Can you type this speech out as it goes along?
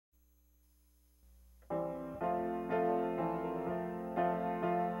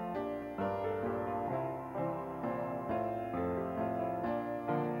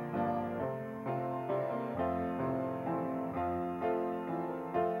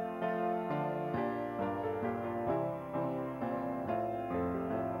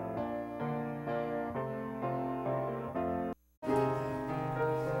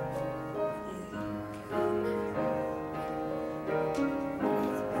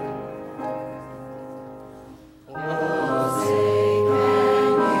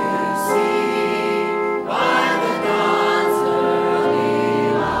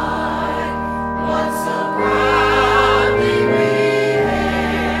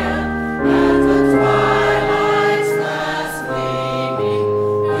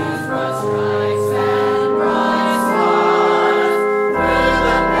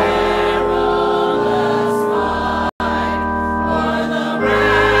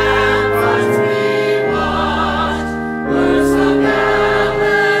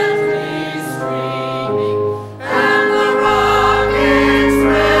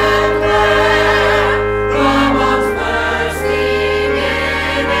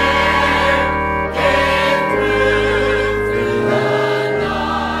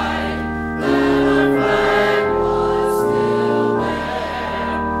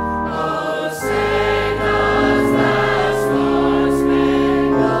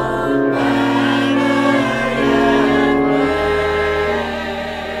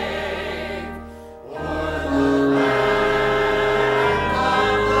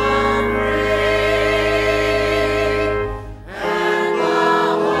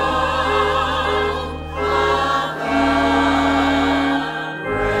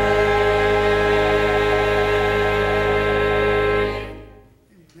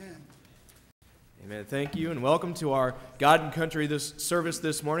Welcome to our God and Country service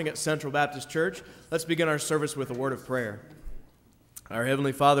this morning at Central Baptist Church. Let's begin our service with a word of prayer. Our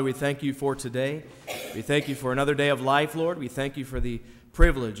Heavenly Father, we thank you for today. We thank you for another day of life, Lord. We thank you for the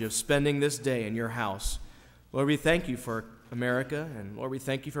privilege of spending this day in your house. Lord, we thank you for America, and Lord, we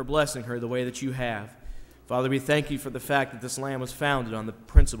thank you for blessing her the way that you have. Father, we thank you for the fact that this land was founded on the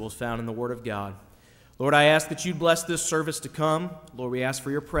principles found in the Word of God. Lord, I ask that you'd bless this service to come. Lord, we ask for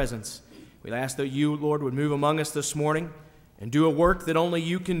your presence. We ask that you, Lord, would move among us this morning and do a work that only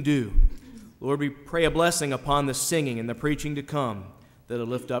you can do. Lord, we pray a blessing upon the singing and the preaching to come that'll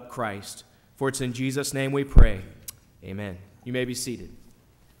lift up Christ. For it's in Jesus' name we pray. Amen. You may be seated.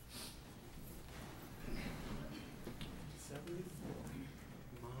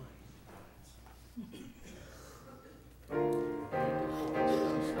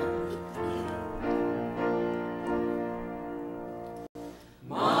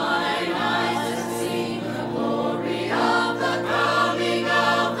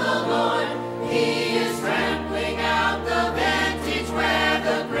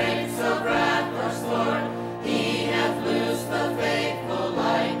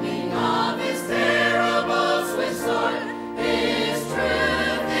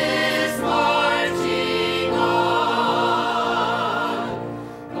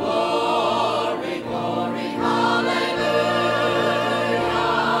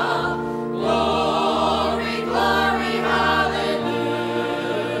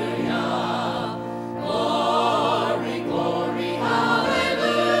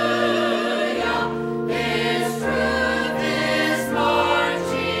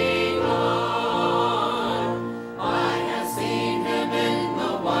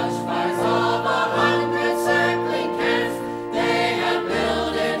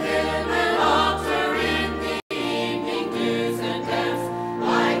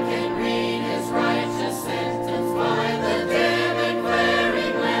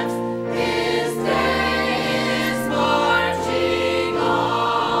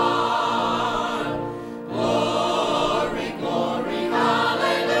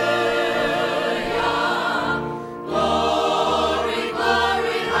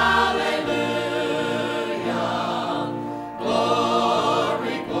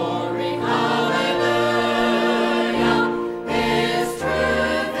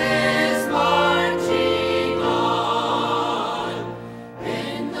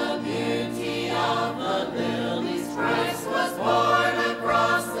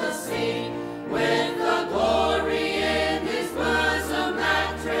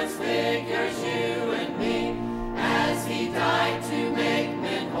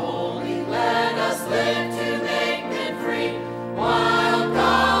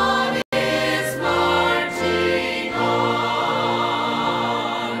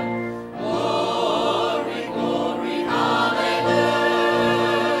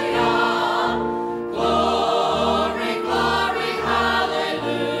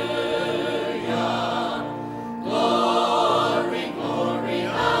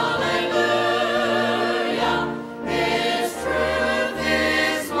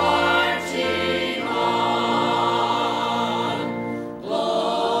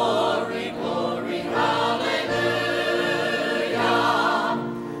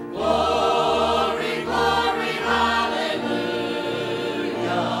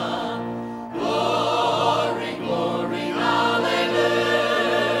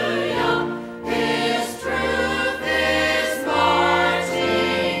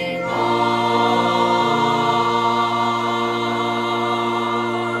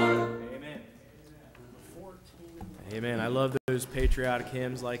 Patriotic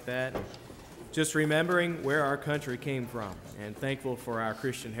hymns like that, just remembering where our country came from and thankful for our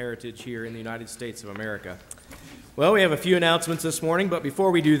Christian heritage here in the United States of America. Well, we have a few announcements this morning, but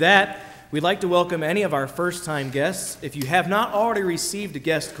before we do that, we'd like to welcome any of our first-time guests. If you have not already received a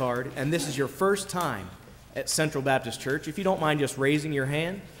guest card and this is your first time at Central Baptist Church, if you don't mind just raising your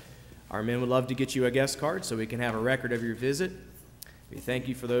hand, our men would love to get you a guest card so we can have a record of your visit. We thank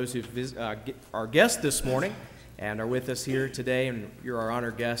you for those who are guests this morning and are with us here today, and you're our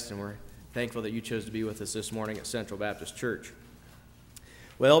honored guest, and we're thankful that you chose to be with us this morning at Central Baptist Church.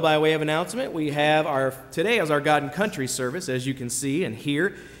 Well, by way of announcement, we have today as our God and Country service, as you can see and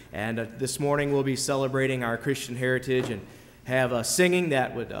hear, and this morning we'll be celebrating our Christian heritage and have a singing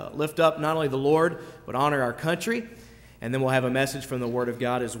that would lift up not only the Lord, but honor our country, and then we'll have a message from the Word of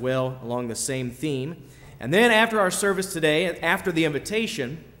God as well along the same theme. And then after our service today, after the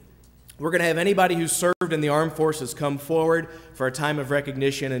invitation, We're going to have anybody who's served in the armed forces come forward for a time of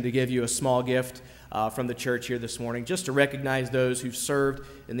recognition and to give you a small gift from the church here this morning, just to recognize those who've served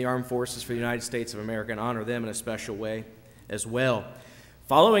in the armed forces for the United States of America and honor them in a special way as well.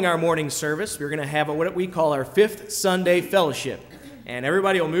 Following our morning service, we're going to have what we call our Fifth Sunday Fellowship. And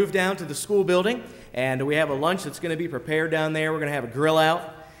everybody will move down to the school building, and we have a lunch that's going to be prepared down there. We're going to have a grill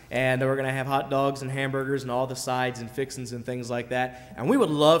out, and we're going to have hot dogs and hamburgers and all the sides and fixings and things like that. And we would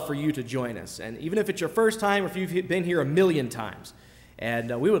love for you to join us. And even if it's your first time or if you've been here a million times,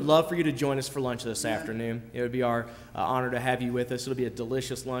 and we would love for you to join us for lunch this afternoon. It would be our honor to have you with us. It'll be a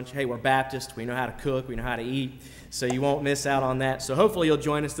delicious lunch. Hey, we're Baptist. We know how to cook. We know how to eat. So you won't miss out on that. So hopefully you'll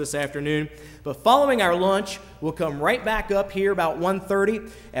join us this afternoon. But following our lunch, we'll come right back up here about 1:30,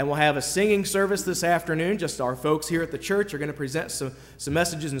 and we'll have a singing service this afternoon. Just our folks here at the church are going to present some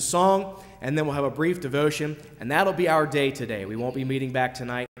messages in song, and then we'll have a brief devotion, and that'll be our day today. We won't be meeting back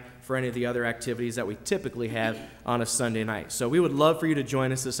tonight for any of the other activities that we typically have on a Sunday night. So we would love for you to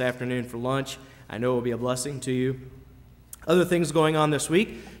join us this afternoon for lunch. I know it will be a blessing to you. Other things going on this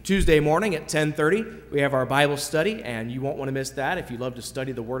week, Tuesday morning at 10:30, we have our Bible study, and you won't want to miss that. If you love to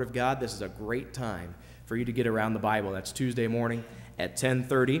study the Word of God, this is a great time for you to get around the Bible. That's Tuesday morning at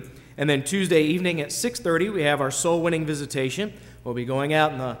 10:30. And then Tuesday evening at 6:30, we have our soul-winning visitation. We'll be going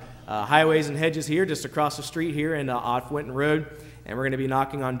out in the highways and hedges here, just across the street here in off Winton Road, and we're going to be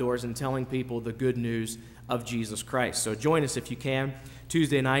knocking on doors and telling people the good news of Jesus Christ. So join us if you can,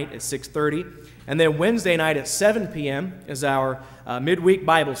 Tuesday night at 6:30. And then Wednesday night at 7 p.m. is our midweek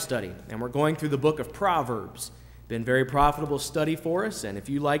Bible study, and we're going through the book of Proverbs. Been very profitable study for us, and if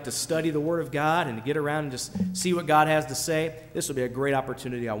you like to study the Word of God and to get around and just see what God has to say, this will be a great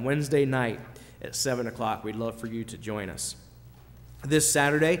opportunity on Wednesday night at 7 o'clock. We'd love for you to join us. This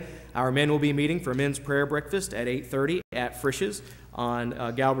Saturday, our men will be meeting for men's prayer breakfast at 8:30 at Frisch's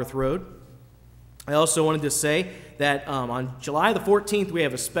on Galbraith Road. I also wanted to say that on July the 14th, we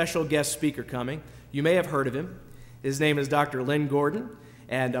have a special guest speaker coming. You may have heard of him. His name is Dr. Lynn Gordon,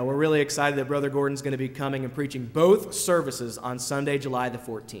 and we're really excited that Brother Gordon's going to be coming and preaching both services on Sunday, July the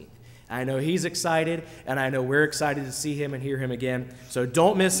 14th. I know he's excited, and I know we're excited to see him and hear him again. So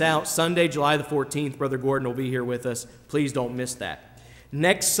don't miss out. Sunday, July the 14th, Brother Gordon will be here with us. Please don't miss that.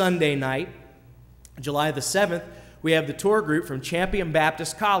 Next Sunday night, July the 7th, we have the tour group from Champion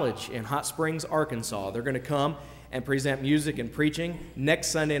Baptist College in Hot Springs, Arkansas. They're going to come and present music and preaching next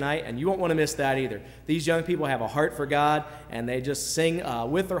Sunday night, and you won't want to miss that either. These young people have a heart for God, and they just sing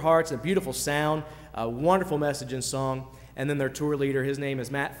with their hearts, a beautiful sound, a wonderful message and song. And then their tour leader, his name is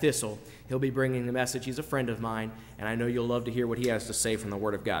Matt Thistle. He'll be bringing the message. He's a friend of mine, and I know you'll love to hear what he has to say from the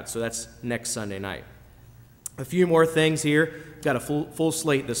Word of God. So that's next Sunday night. A few more things here. Got a full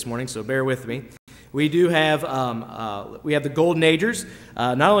slate this morning, so bear with me. We do have the Golden Agers.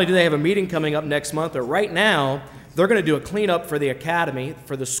 Not only do they have a meeting coming up next month, but right now they're going to do a cleanup for the academy,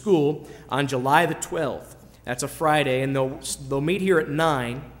 for the school, on July the 12th. That's a Friday, and they'll meet here at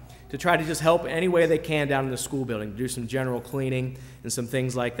 9 to try to just help any way they can down in the school building, to do some general cleaning and some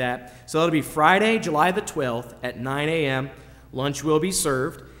things like that. So that'll be Friday, July the 12th at 9 a.m. Lunch will be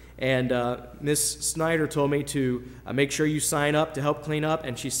served. And Miss Snyder told me to make sure you sign up to help clean up,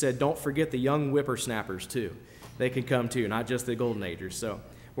 and she said don't forget the young whippersnappers too. They can come too, not just the Golden Agers. So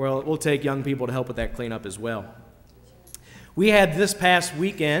we'll take young people to help with that cleanup as well. We had this past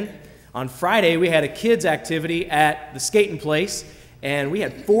weekend, on Friday, we had a kids' activity at the skating place, and we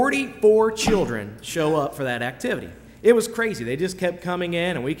had 44 children show up for that activity. It was crazy. They just kept coming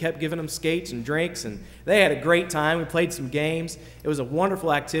in, and we kept giving them skates and drinks, and they had a great time. We played some games. It was a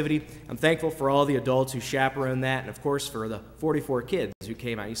wonderful activity. I'm thankful for all the adults who chaperoned that, and, of course, for the 44 kids who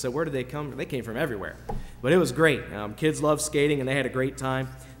came out. You said, where did they come from? They came from everywhere. But it was great. Kids love skating, and they had a great time.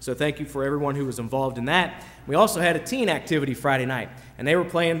 So thank you for everyone who was involved in that. We also had a teen activity Friday night, and they were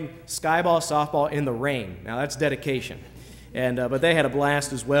playing skyball, softball in the rain. Now, that's dedication. But they had a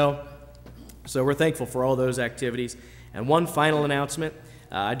blast as well. So we're thankful for all those activities. And one final announcement.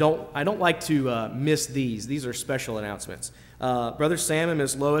 I don't like to miss these. These are special announcements. Brother Sam and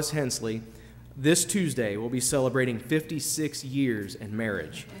Ms. Lois Hensley, this Tuesday, will be celebrating 56 years in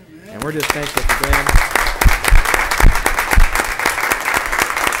marriage. And we're just thankful for them.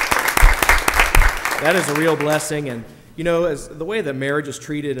 That is a real blessing. And, you know, as the way that marriage is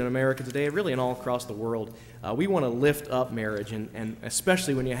treated in America today, really and all across the world, we want to lift up marriage, and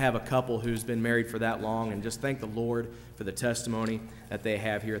especially when you have a couple who's been married for that long, and just thank the Lord for the testimony that they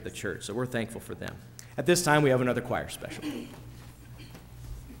have here at the church. So we're thankful for them. At this time, we have another choir special.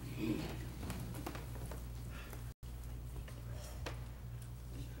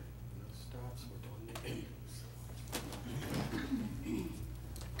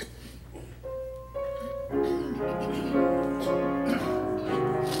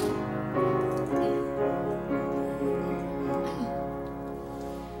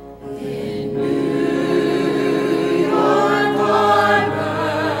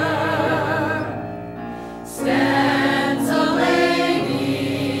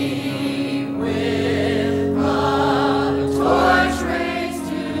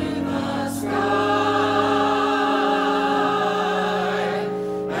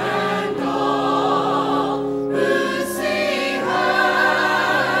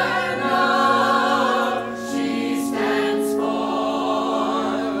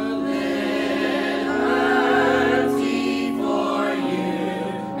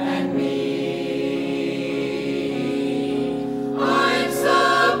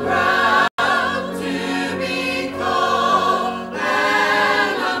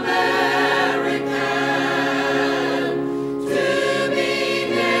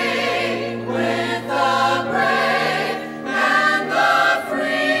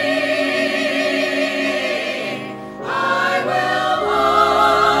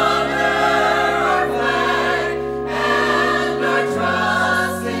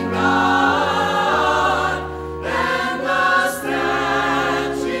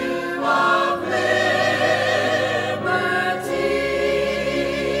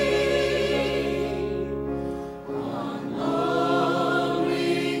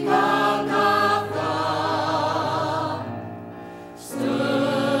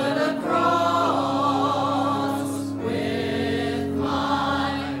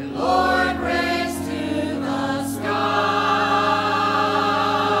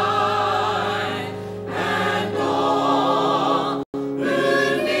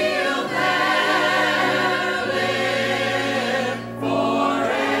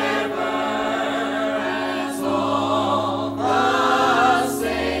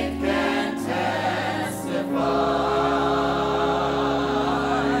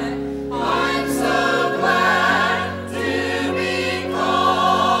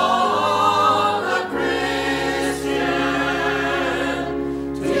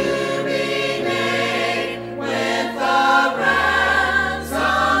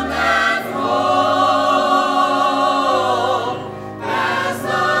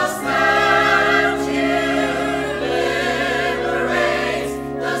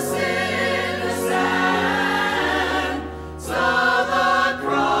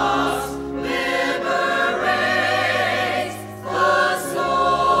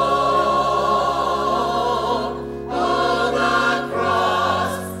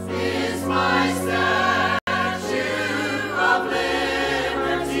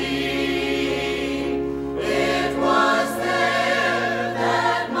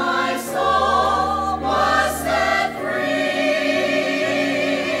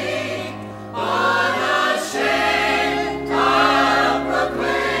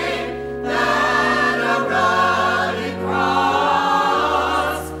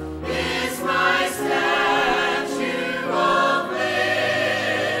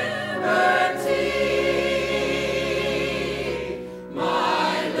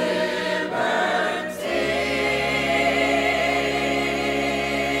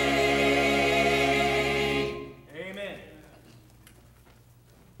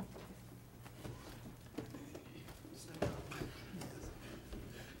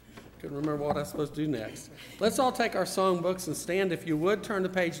 Couldn't remember what I was supposed to do next. Let's all take our song books and stand, if you would. Turn to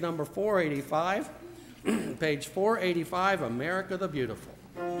page number 485. Page 485, America the Beautiful.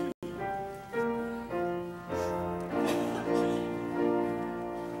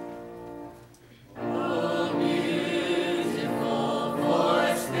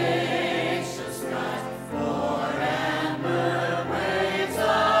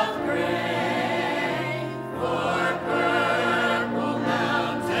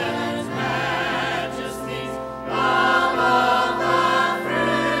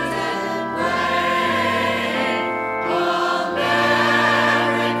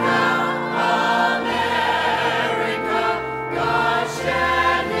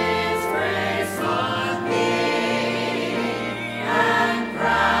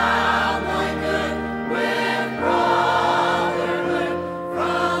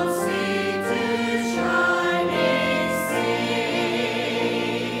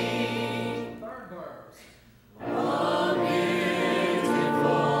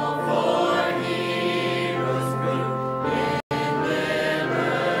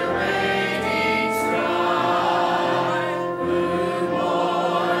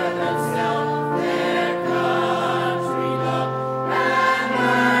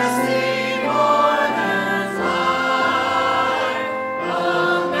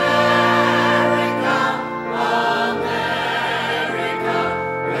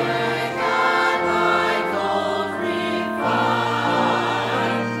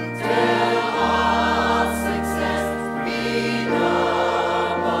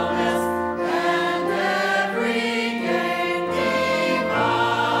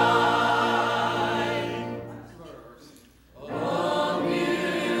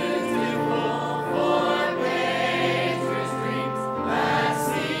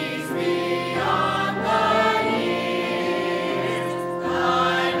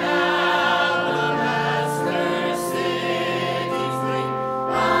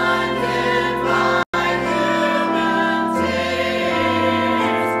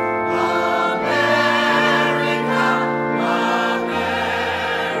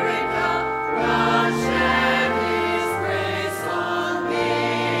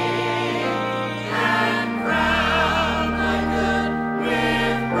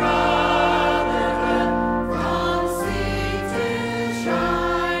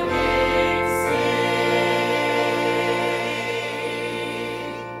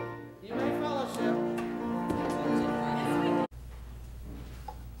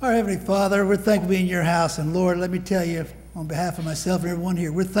 Our Heavenly Father, we're thankful to be in your house. And Lord, let me tell you, on behalf of myself and everyone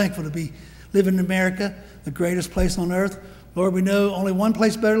here, we're thankful to be living in America, the greatest place on earth. Lord, we know only one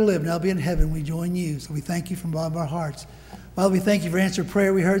place better to live, and that'll be in heaven. We join you. So we thank you from the bottom of our hearts. Father, we thank you for answered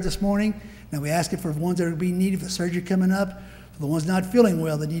prayer we heard this morning. Now we ask it for the ones that are being needed for surgery coming up, for the ones not feeling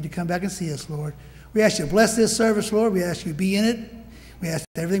well that need to come back and see us, Lord. We ask you to bless this service, Lord. We ask you to be in it. We ask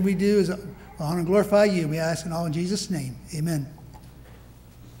that everything we do is honor and glorify you. We ask it all in Jesus' name. Amen.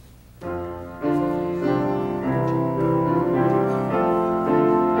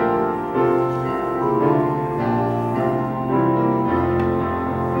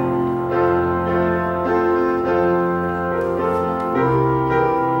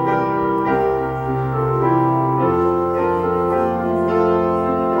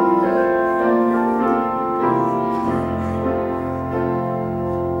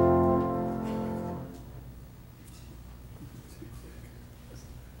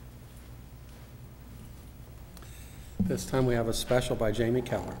 This time we have a special by Jamie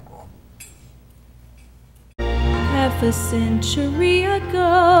Keller. Half a century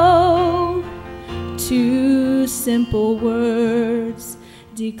ago, two simple words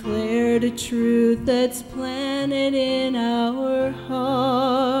declared a truth that's planted in our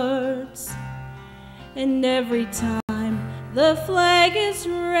hearts. And every time the flag is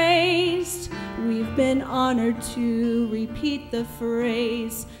raised, we've been honored to repeat the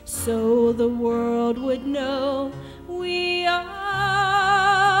phrase so the world would know we are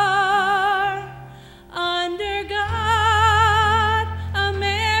under God.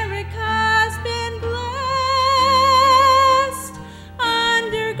 America's been blessed.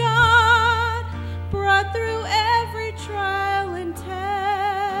 Under God, brought through every trial and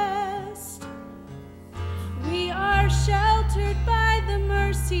test. We are sheltered by the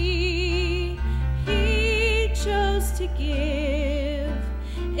mercy He chose to give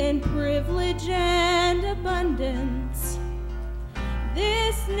in privilege and abundance.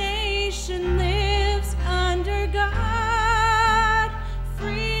 This nation lives under God.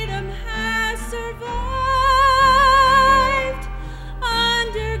 Freedom has survived.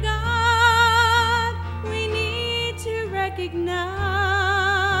 Under God, we need to recognize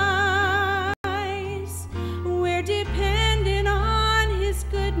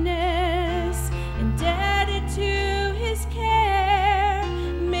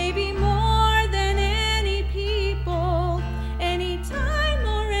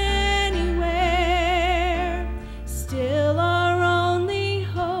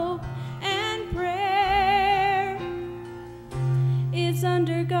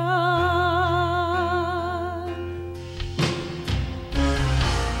under God.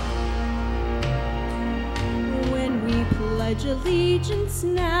 When we pledge allegiance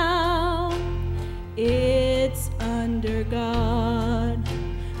now, it's under God.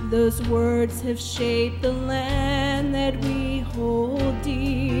 Those words have shaped the land that we hold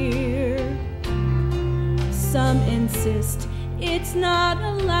dear. Some insist it's not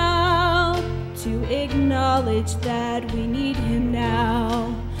allowed to acknowledge that we need him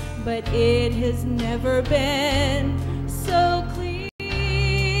now, but it has never been so clear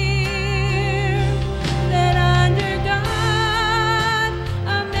that under God,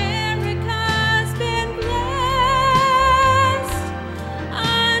 America's been blessed.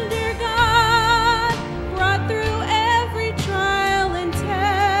 Under God, brought through every trial and test.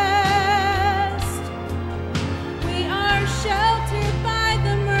 We are sheltered by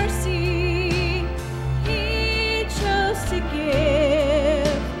the mercy he chose to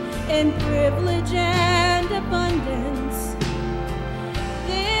give in privilege and abundance.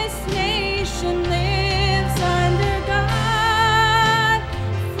 This nation lives under God.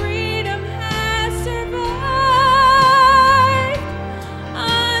 Freedom has survived.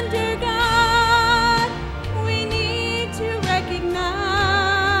 Under God, we need to recognize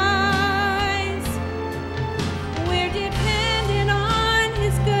we're dependent on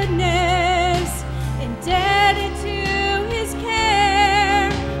his goodness, indebted to his care,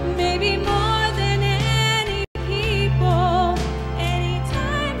 maybe more than any people,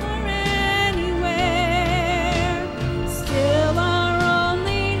 anytime or anywhere. Still our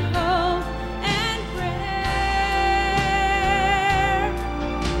only hope and prayer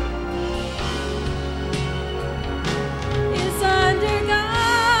is under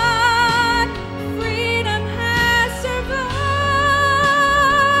God. Freedom has survived.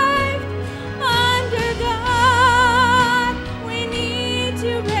 Under God, we need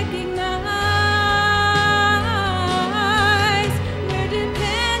to recognize we're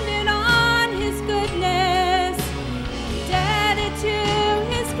dependent on his goodness, indebted to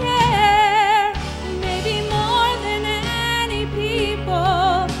his care, maybe more than any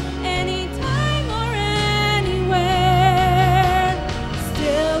people, anytime or anywhere.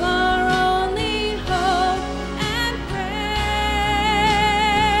 Still our only hope and prayer.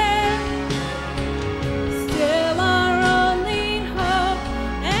 Still our only hope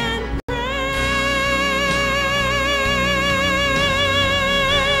and prayer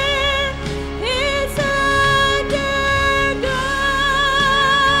is under God.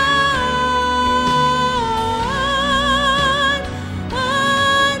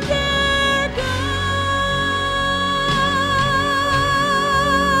 Under God.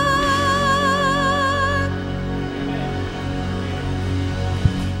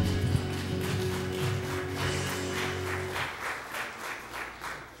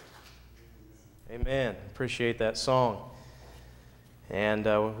 Amen. Appreciate that song. And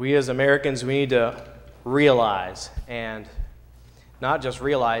we as Americans, we need to realize, and not just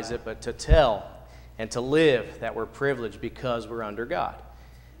realize it, but to tell and to live that we're privileged because we're under God.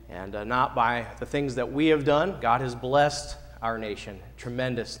 And not by the things that we have done. God has blessed our nation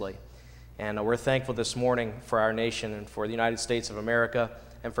tremendously. And we're thankful this morning for our nation and for the United States of America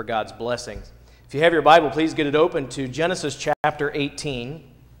and for God's blessings. If you have your Bible, please get it open to Genesis chapter 18.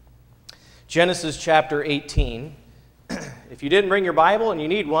 Genesis chapter 18. If you didn't bring your Bible and you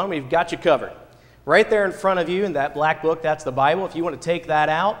need one, we've got you covered. Right there in front of you in that black book, that's the Bible. If you want to take that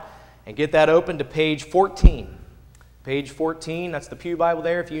out and get that open to page 14. Page 14, that's the Pew Bible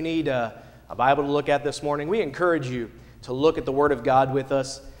there. If you need a Bible to look at this morning, we encourage you to look at the Word of God with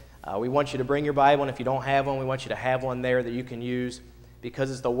us. We want you to bring your Bible, and if you don't have one, we want you to have one there that you can use because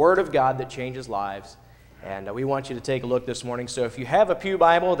it's the Word of God that changes lives. And we want you to take a look this morning. So if you have a Pew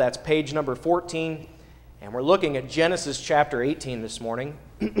Bible, that's page number 14. And we're looking at Genesis chapter 18 this morning.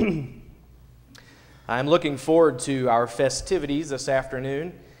 I'm looking forward to our festivities this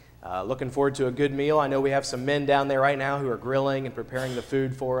afternoon. Looking forward to a good meal. I know we have some men down there right now who are grilling and preparing the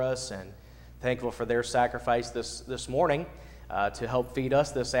food for us, and thankful for their sacrifice this morning to help feed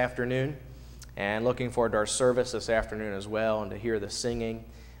us this afternoon. And looking forward to our service this afternoon as well, and to hear the singing.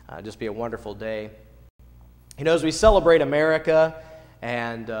 Just be a wonderful day. You know, as we celebrate America,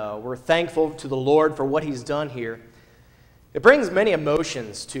 and we're thankful to the Lord for what He's done here, it brings many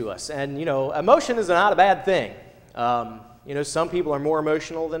emotions to us. And, you know, emotion is not a bad thing. You know, some people are more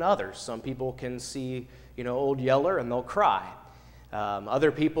emotional than others. Some people can see, you know, Old Yeller and they'll cry.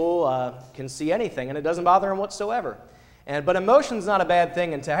 Other people can see anything and it doesn't bother them whatsoever. But emotion's not a bad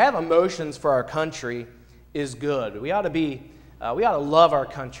thing, and to have emotions for our country is good. We ought to love our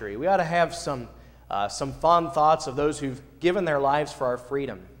country. We ought to have some fond thoughts of those who've given their lives for our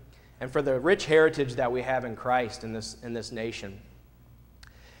freedom and for the rich heritage that we have in Christ in this nation.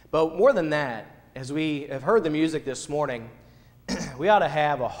 But more than that, as we have heard the music this morning, we ought to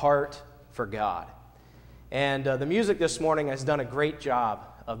have a heart for God. And the music this morning has done a great job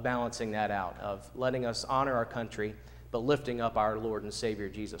of balancing that out, of letting us honor our country, but lifting up our Lord and Savior,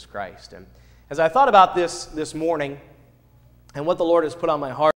 Jesus Christ. And as I thought about this morning and what the Lord has put on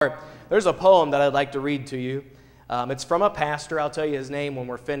my heart, there's a poem that I'd like to read to you. It's from a pastor. I'll tell you his name when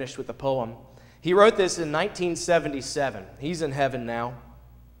we're finished with the poem. He wrote this in 1977. He's in heaven now.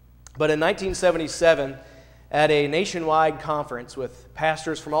 But in 1977, at a nationwide conference with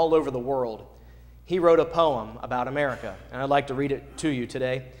pastors from all over the world, he wrote a poem about America, and I'd like to read it to you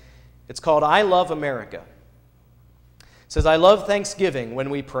today. It's called I Love America. It says, I love Thanksgiving when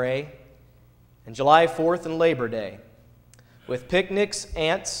we pray, and July 4th and Labor Day, with picnics,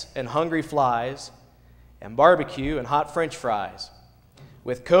 ants, and hungry flies, and barbecue and hot French fries,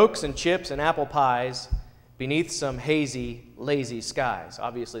 with Cokes and chips and apple pies, beneath some hazy, lazy skies.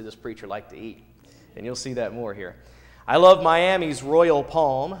 Obviously, this preacher liked to eat, and you'll see that more here. I love Miami's royal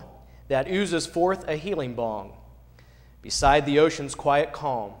palm that oozes forth a healing balm beside the ocean's quiet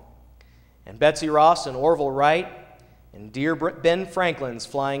calm, and Betsy Ross and Orville Wright, and dear Ben Franklin's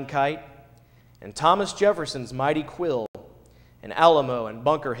flying kite, and Thomas Jefferson's mighty quill, and Alamo and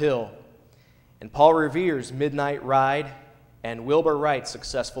Bunker Hill, and Paul Revere's midnight ride, and Wilbur Wright's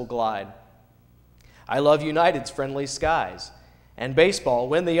successful glide. I love United's friendly skies, and baseball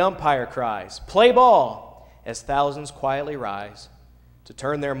when the umpire cries, play ball, as thousands quietly rise to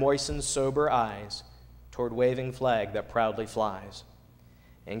turn their moistened, sober eyes toward waving flag that proudly flies.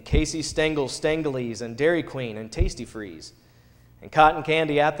 And Casey Stengel's Stengelese and Dairy Queen and Tasty Freeze, and cotton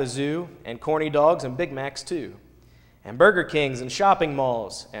candy at the zoo, and corny dogs and Big Macs too, and Burger Kings and shopping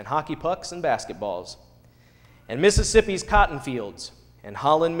malls, and hockey pucks and basketballs, and Mississippi's cotton fields, and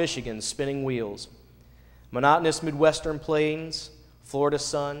Holland, Michigan's spinning wheels, monotonous Midwestern plains, Florida's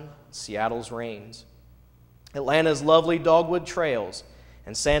sun, Seattle's rains, Atlanta's lovely dogwood trails,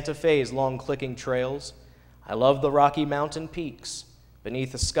 and Santa Fe's long clicking trails. I love the Rocky Mountain peaks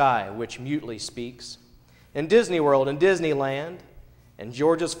beneath a sky which mutely speaks, and Disney World and Disneyland, and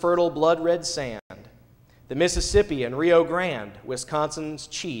Georgia's fertile blood-red sand, the Mississippi and Rio Grande, Wisconsin's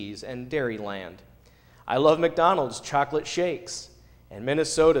cheese and Dairyland. I love McDonald's chocolate shakes, and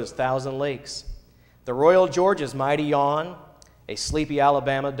Minnesota's thousand lakes, the Royal Georgia's mighty yawn, a sleepy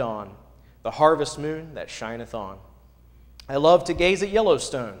Alabama dawn, the harvest moon that shineth on. I love to gaze at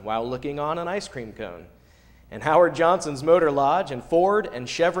Yellowstone while looking on an ice cream cone, and Howard Johnson's Motor Lodge, and Ford and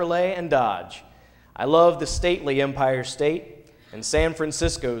Chevrolet and Dodge. I love the stately Empire State and San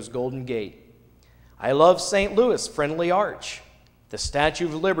Francisco's Golden Gate. I love St. Louis' friendly arch, the Statue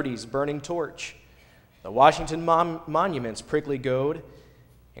of Liberty's burning torch, the Washington Monument's prickly goad,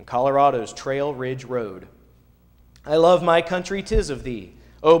 and Colorado's Trail Ridge Road. I love my country, 'tis of thee,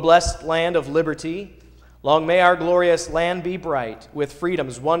 O blessed land of liberty. Long may our glorious land be bright, with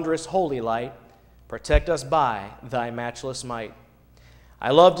freedom's wondrous holy light. Protect us by thy matchless might.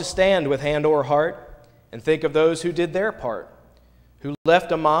 I love to stand with hand o'er heart and think of those who did their part, who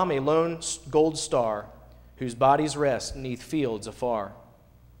left a mom a lone gold star, whose bodies rest 'neath fields afar.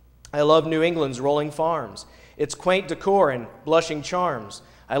 I love New England's rolling farms, its quaint decor and blushing charms.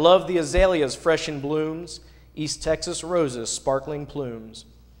 I love the azaleas fresh in blooms, East Texas roses sparkling plumes.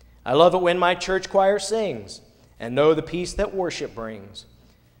 I love it when my church choir sings, and know the peace that worship brings.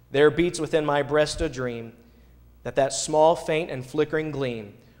 There beats within my breast a dream, that small, faint, and flickering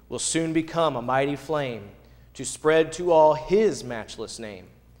gleam will soon become a mighty flame, to spread to all his matchless name.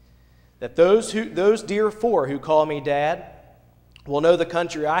 That those dear four who call me Dad will know the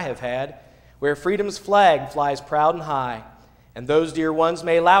country I have had, where freedom's flag flies proud and high, and those dear ones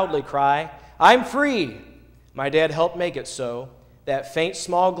may loudly cry, I'm free! My dad helped make it so. That faint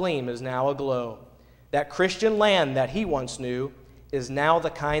small gleam is now aglow. That Christian land that he once knew is now the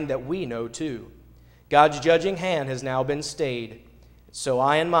kind that we know too. God's judging hand has now been stayed, so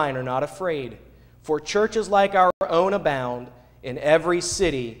I and mine are not afraid, for churches like our own abound in every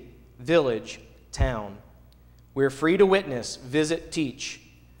city, village, town. We're free to witness, visit, teach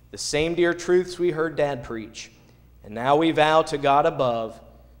the same dear truths we heard Dad preach, and now we vow to God above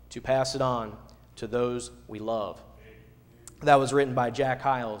to pass it on to those we love. That was written by Jack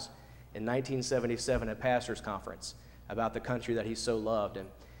Hyles in 1977 at Pastor's Conference about the country that he so loved. And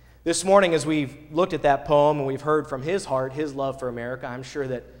this morning, as we've looked at that poem and we've heard from his heart, his love for America, I'm sure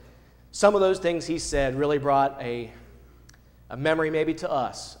that some of those things he said really brought a memory maybe to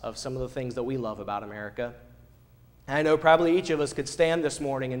us of some of the things that we love about America. And I know probably each of us could stand this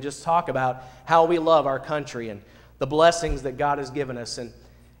morning and just talk about how we love our country and the blessings that God has given us,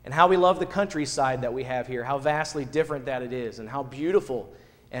 and how we love the countryside that we have here, how vastly different that it is, and how beautiful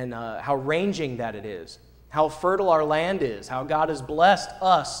and how ranging that it is, how fertile our land is, how God has blessed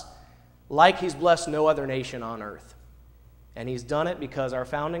us like He's blessed no other nation on earth. And He's done it because our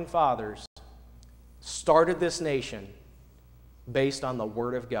founding fathers started this nation based on the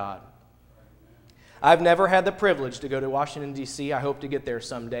Word of God. I've never had the privilege to go to Washington, D.C. I hope to get there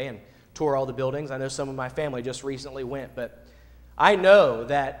someday and tour all the buildings. I know some of my family just recently went, but I know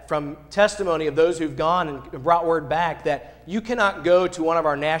that from testimony of those who've gone and brought word back that you cannot go to one of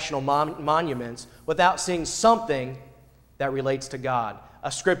our national monuments without seeing something that relates to God, a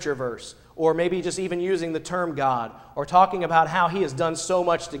scripture verse, or maybe just even using the term God, or talking about how He has done so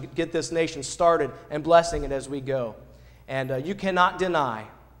much to get this nation started and blessing it as we go. And you cannot deny,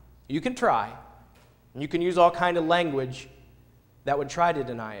 you can try, and you can use all kind of language that would try to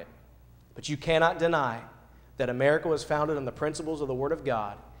deny it, but you cannot deny that America was founded on the principles of the Word of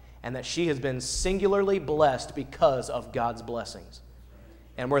God, and that she has been singularly blessed because of God's blessings.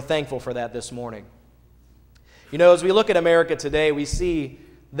 And we're thankful for that this morning. You know, as we look at America today, we see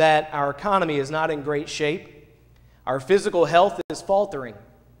that our economy is not in great shape. Our physical health is faltering.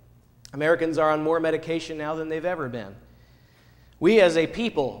 Americans are on more medication now than they've ever been. We as a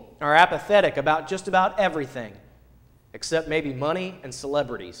people are apathetic about just about everything, except maybe money and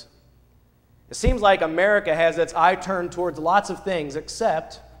celebrities. It seems like America has its eye turned towards lots of things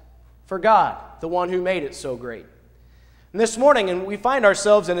except for God, the one who made it so great. And this morning, we find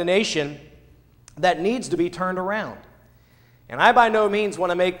ourselves in a nation that needs to be turned around. And I by no means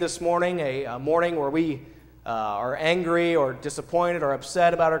want to make this morning a morning where we are angry or disappointed or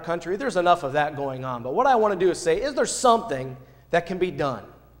upset about our country. There's enough of that going on. But what I want to do is say, is there something that can be done?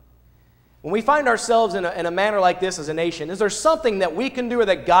 When we find ourselves in a manner like this as a nation, is there something that we can do or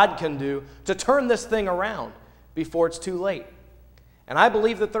that God can do to turn this thing around before it's too late? And I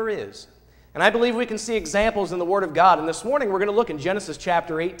believe that there is. And I believe we can see examples in the Word of God. And this morning we're going to look in Genesis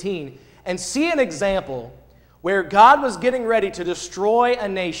chapter 18 and see an example where God was getting ready to destroy a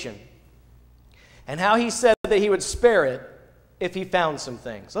nation and how He said that He would spare it if He found some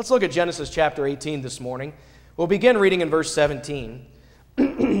things. Let's look at Genesis chapter 18 this morning. We'll begin reading in verse 17.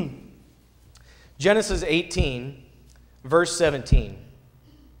 Genesis 18, verse 17.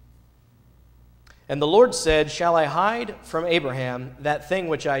 And the Lord said, shall I hide from Abraham that thing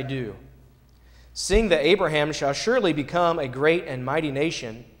which I do? Seeing that Abraham shall surely become a great and mighty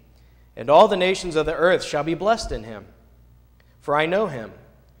nation, and all the nations of the earth shall be blessed in him. For I know him,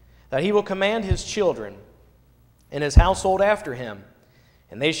 that he will command his children and his household after him,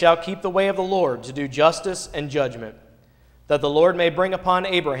 and they shall keep the way of the Lord to do justice and judgment, that the Lord may bring upon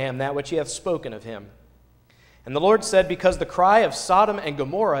Abraham that which He hath spoken of him. And the Lord said, because the cry of Sodom and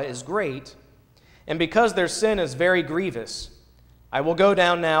Gomorrah is great, and because their sin is very grievous, I will go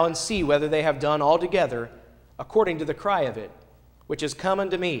down now and see whether they have done altogether according to the cry of it, which is come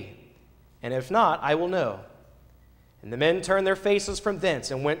unto me, and if not, I will know. And the men turned their faces from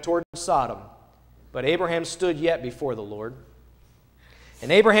thence and went toward Sodom, but Abraham stood yet before the Lord.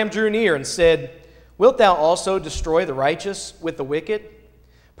 And Abraham drew near and said, wilt thou also destroy the righteous with the wicked?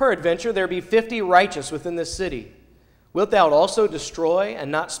 Peradventure there be 50 righteous within this city. Wilt thou also destroy and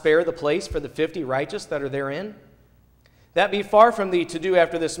not spare the place for the 50 righteous that are therein? That be far from thee to do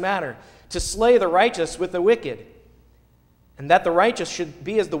after this manner, to slay the righteous with the wicked, and that the righteous should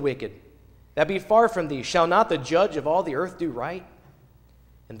be as the wicked. That be far from thee. Shall not the judge of all the earth do right?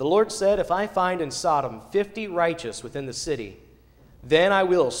 And the Lord said, if I find in Sodom 50 righteous within the city, then I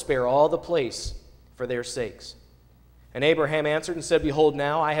will spare all the place for their sakes. And Abraham answered and said, behold,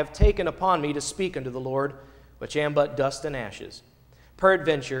 now I have taken upon me to speak unto the Lord, which am but dust and ashes.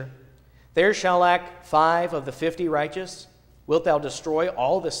 Peradventure, there shall lack 5 of the 50 righteous. Wilt thou destroy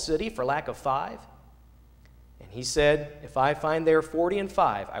all the city for lack of 5? And he said, if I find there 40 and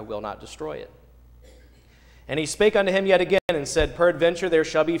 5, I will not destroy it. And he spake unto him yet again and said, peradventure there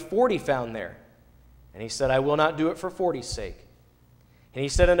shall be 40 found there. And he said, I will not do it for 40's sake. And he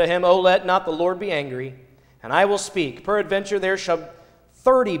said unto him, O let not the Lord be angry, and I will speak. Peradventure there shall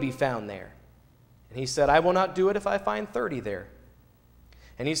 30 be found there. And he said, I will not do it if I find 30 there.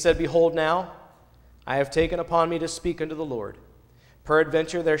 And he said, behold now, I have taken upon me to speak unto the Lord.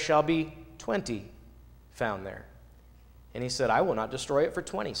 Peradventure there shall be 20 found there. And he said, I will not destroy it for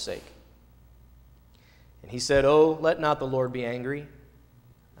 20's sake. And he said, O let not the Lord be angry,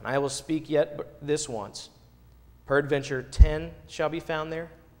 and I will speak yet this once. Peradventure 10 shall be found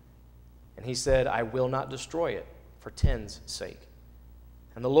there. And he said, I will not destroy it for 10's sake.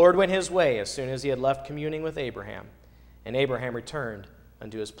 And the Lord went his way as soon as he had left communing with Abraham, and Abraham returned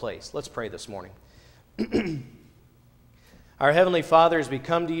unto his place. Let's pray this morning. Our Heavenly Father, as we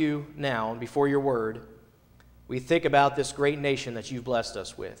come to you now before your word, we think about this great nation that you've blessed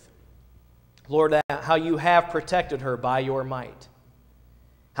us with. Lord, how you have protected her by your might.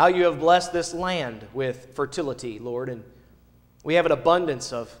 How you have blessed this land with fertility, Lord, and we have an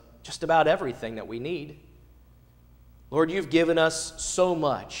abundance of just about everything that we need. Lord, you've given us so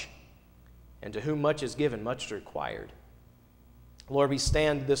much, and to whom much is given, much is required. Lord, we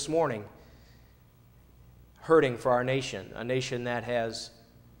stand this morning hurting for our nation, a nation that has,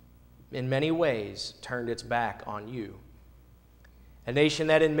 in many ways, turned its back on you. A nation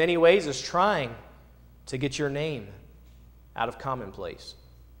that in many ways is trying to get your name out of commonplace.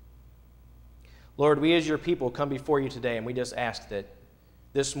 Lord, we as your people come before you today, and we just ask that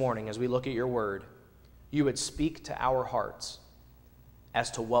this morning, as we look at your word, you would speak to our hearts as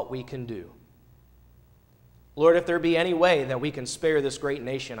to what we can do. Lord, if there be any way that we can spare this great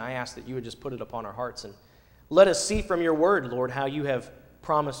nation, I ask that you would just put it upon our hearts and let us see from your word, Lord, how you have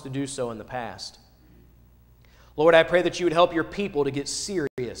promised to do so in the past. Lord, I pray that you would help your people to get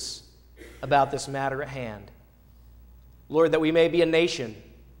serious about this matter at hand. Lord, that we may be a nation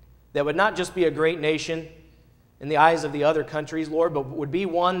that would not just be a great nation in the eyes of the other countries, Lord, but would be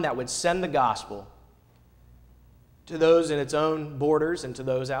one that would send the gospel to those in its own borders and to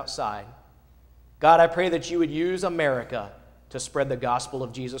those outside. God, I pray that you would use America to spread the gospel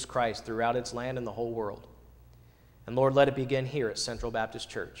of Jesus Christ throughout its land and the whole world. And Lord, let it begin here at Central Baptist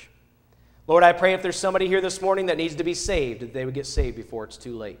Church. Lord, I pray if there's somebody here this morning that needs to be saved, that they would get saved before it's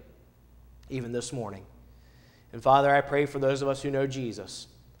too late, even this morning. And Father, I pray for those of us who know Jesus,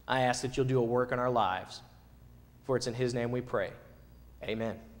 I ask that you'll do a work in our lives. For it's in his name we pray.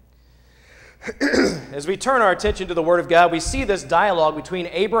 Amen. As we turn our attention to the Word of God, we see this dialogue between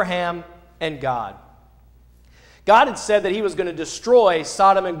Abraham and God. God had said that he was going to destroy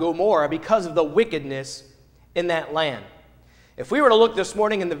Sodom and Gomorrah because of the wickedness in that land. If we were to look this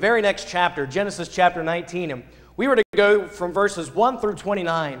morning in the very next chapter, Genesis chapter 19, and we were to go from verses 1 through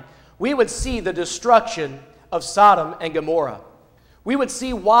 29, we would see the destruction of Sodom and Gomorrah. We would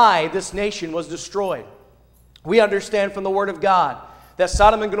see why this nation was destroyed. We understand from the Word of God that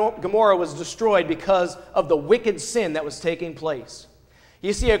Sodom and Gomorrah was destroyed because of the wicked sin that was taking place.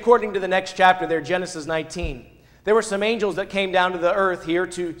 You see, according to the next chapter there, Genesis 19, there were some angels that came down to the earth here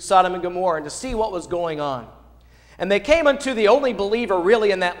to Sodom and Gomorrah and to see what was going on. And they came unto the only believer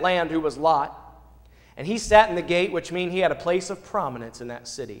really in that land, who was Lot. And he sat in the gate, which means he had a place of prominence in that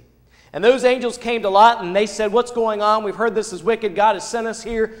city. And those angels came to Lot and they said, what's going on? We've heard this is wicked. God has sent us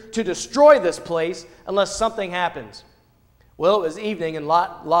here to destroy this place unless something happens. Well, it was evening and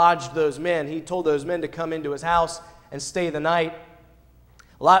Lot lodged those men. He told those men to come into his house and stay the night.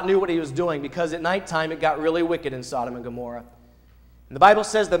 Lot knew what he was doing because at nighttime it got really wicked in Sodom and Gomorrah. And the Bible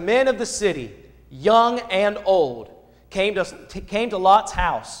says the men of the city, young and old, came to Lot's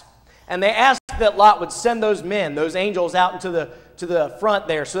house. And they asked that Lot would send those men, those angels, out into the front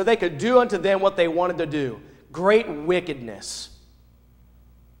there so they could do unto them what they wanted to do. Great wickedness.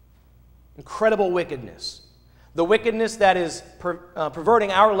 Incredible wickedness. The wickedness that is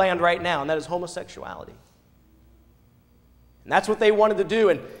perverting our land right now, and that is homosexuality. And that's what they wanted to do.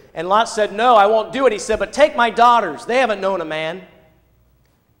 And Lot said, no, I won't do it. He said, but take my daughters. They haven't known a man.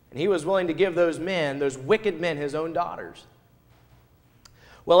 And he was willing to give those men, those wicked men, his own daughters.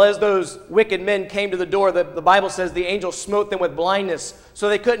 Well, as those wicked men came to the door, the Bible says the angels smote them with blindness so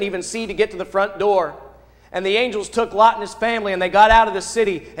they couldn't even see to get to the front door. And the angels took Lot and his family and they got out of the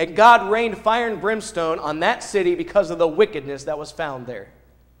city. And God rained fire and brimstone on that city because of the wickedness that was found there.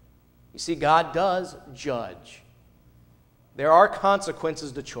 You see, God does judge. There are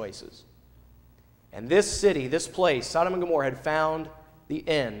consequences to choices. And this city, this place, Sodom and Gomorrah, had found the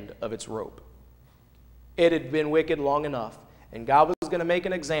end of its rope. It had been wicked long enough, and God was going to make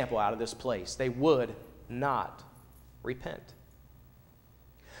an example out of this place. They would not repent.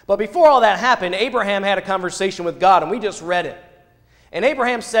 But before all that happened, Abraham had a conversation with God, and we just read it. And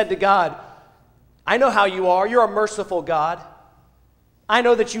Abraham said to God, I know how you are. You're a merciful God. I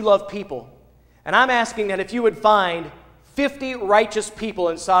know that you love people. And I'm asking that if you would find 50 righteous people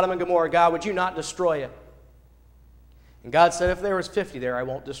in Sodom and Gomorrah, God, would you not destroy it? And God said, if there was 50 there, I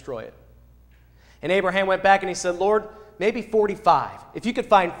won't destroy it. And Abraham went back and he said, Lord, maybe 45. If you could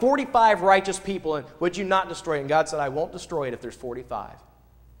find 45 righteous people, would you not destroy it? And God said, I won't destroy it if there's 45.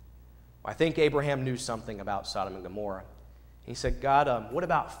 I think Abraham knew something about Sodom and Gomorrah. He said, God, what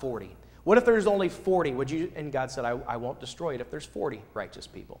about 40? What if there's only 40? Would you? And God said, I won't destroy it if there's 40 righteous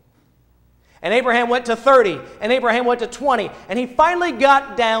people. And Abraham went to 30, and Abraham went to 20, and he finally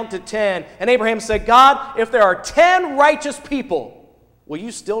got down to 10. And Abraham said, God, if there are 10 righteous people, will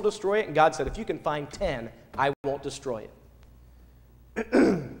you still destroy it? And God said, if you can find 10, I won't destroy it.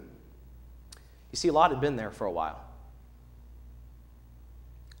 You see, Lot had been there for a while.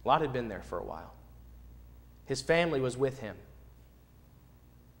 Lot had been there for a while. His family was with him.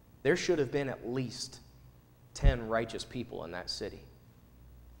 There should have been at least 10 righteous people in that city,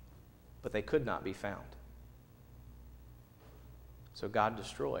 but they could not be found. So God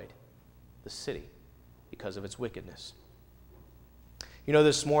destroyed the city because of its wickedness. You know,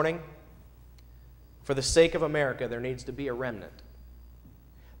 this morning, for the sake of America, there needs to be a remnant.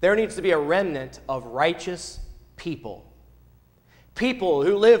 There needs to be a remnant of righteous people. People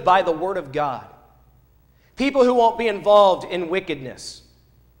who live by the Word of God. People who won't be involved in wickedness.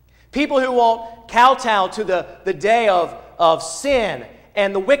 People who won't kowtow to the day of sin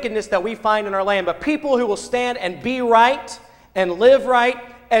and the wickedness that we find in our land. But people who will stand and be right and live right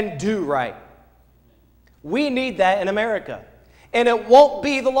and do right. We need that in America. And it won't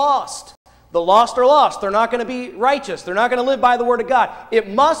be the lost. The lost are lost. They're not going to be righteous. They're not going to live by the Word of God. It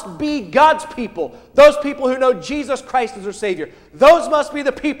must be God's people. Those people who know Jesus Christ as their Savior. Those must be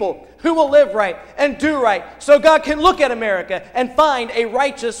the people who will live right and do right so God can look at America and find a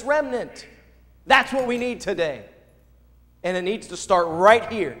righteous remnant. That's what we need today. And it needs to start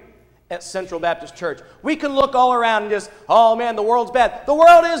right here at Central Baptist Church. We can look all around and just, oh man, the world's bad. The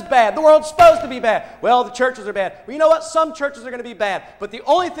world is bad. The world's supposed to be bad. Well, the churches are bad. Well, you know what? Some churches are going to be bad. But the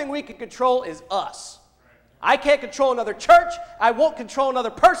only thing we can control is us. I can't control another church. I won't control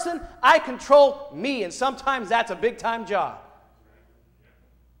another person. I control me. And sometimes that's a big-time job.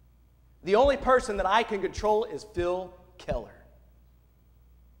 The only person that I can control is Phil Keller.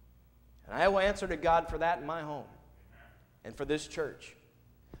 And I will answer to God for that in my home and for this church.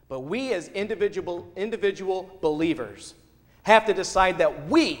 But we as individual believers have to decide that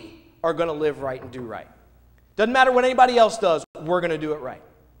we are going to live right and do right. Doesn't matter what anybody else does, we're going to do it right.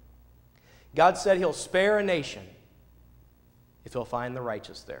 God said He'll spare a nation if He'll find the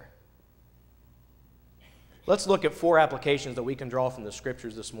righteous there. Let's look at 4 applications that we can draw from the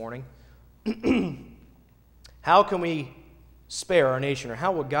Scriptures this morning. How can we spare our nation, or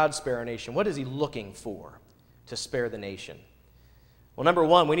how will God spare our nation? What is He looking for to spare the nation? Well, number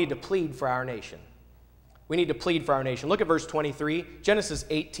 1, we need to plead for our nation. We need to plead for our nation. Look at verse 23, Genesis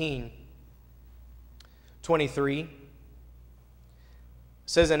 18:23.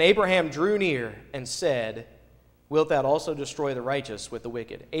 Says, and Abraham drew near and said, wilt thou also destroy the righteous with the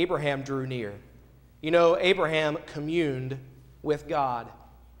wicked? Abraham drew near. You know, Abraham communed with God.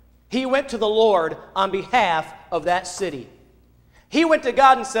 He went to the Lord on behalf of that city. He went to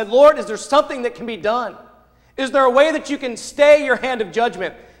God and said, Lord, is there something that can be done? Is there a way that you can stay your hand of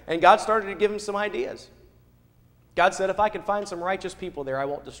judgment? And God started to give him some ideas. God said, if I can find some righteous people there, I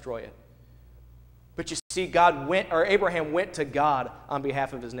won't destroy it. But you see, Abraham went to God on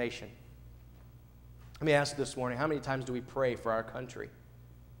behalf of his nation. Let me ask you this morning, how many times do we pray for our country?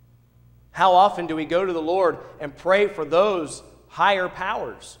 How often do we go to the Lord and pray for those higher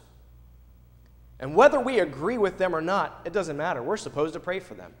powers? And whether we agree with them or not, it doesn't matter. We're supposed to pray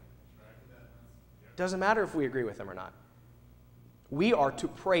for them. It doesn't matter if we agree with them or not. We are to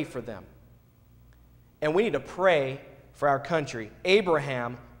pray for them. And we need to pray for our country.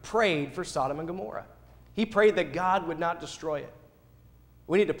 Abraham prayed for Sodom and Gomorrah. He prayed that God would not destroy it.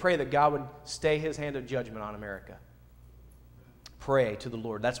 We need to pray that God would stay His hand of judgment on America. Pray to the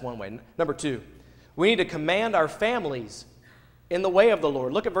Lord. That's one way. Number 2, we need to command our families in the way of the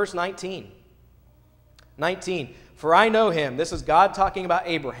Lord. Look at verse 19. 19, for I know him. This is God talking about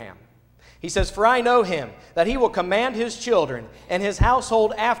Abraham. He says, for I know him, that he will command his children and his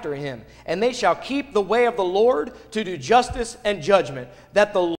household after him, and they shall keep the way of the Lord to do justice and judgment,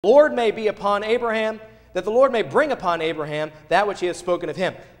 that the Lord may be upon Abraham, that the Lord may bring upon Abraham that which he has spoken of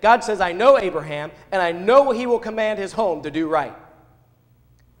him. God says, I know Abraham, and I know he will command his home to do right.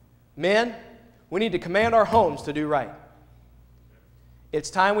 Men, we need to command our homes to do right.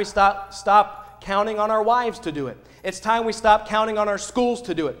 It's time we stop counting on our wives to do it. It's time we stop counting on our schools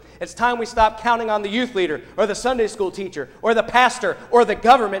to do it. It's time we stop counting on the youth leader or the Sunday school teacher or the pastor or the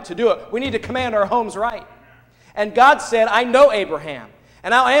government to do it. We need to command our homes right. And God said, I know Abraham,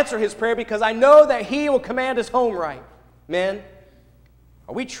 and I'll answer his prayer because I know that he will command his home right. Men,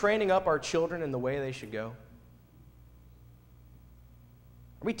 are we training up our children in the way they should go?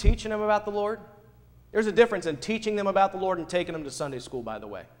 Are we teaching them about the Lord? There's a difference in teaching them about the Lord and taking them to Sunday school, by the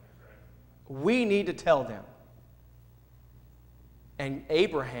way. We need to tell them. And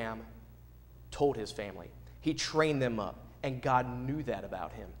Abraham told his family. He trained them up, and God knew that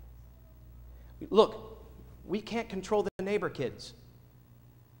about him. Look, we can't control the neighbor kids.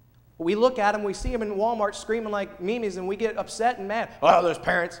 We look at them, we see them in Walmart screaming like memes, and we get upset and mad. Oh, those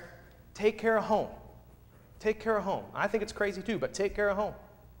parents. Take care of home. Take care of home. I think it's crazy too, but take care of home.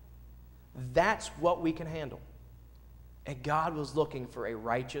 That's what we can handle. And God was looking for a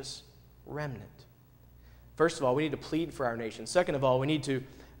righteous remnant. First of all, we need to plead for our nation. Second of all, we need to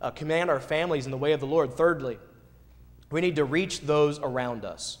command our families in the way of the Lord. Thirdly, we need to reach those around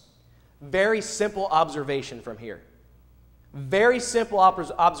us. Very simple observation from here. Very simple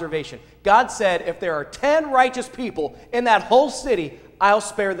observation. God said, if there are 10 righteous people in that whole city, I'll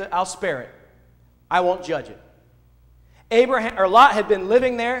spare it. I won't judge it. Lot had been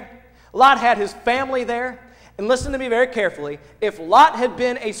living there. Lot had his family there. And listen to me very carefully. If Lot had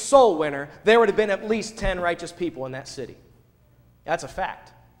been a soul winner, there would have been at least 10 righteous people in that city. That's a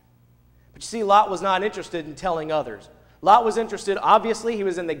fact. But you see, Lot was not interested in telling others. Lot was interested, obviously, he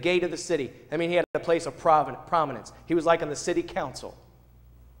was in the gate of the city. I mean, he had a place of prominence. He was like on the city council.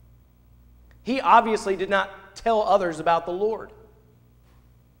 He obviously did not tell others about the Lord.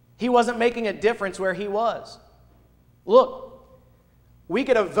 He wasn't making a difference where he was. Look, we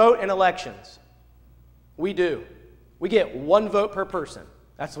get a vote in elections. We do. We get one vote per person.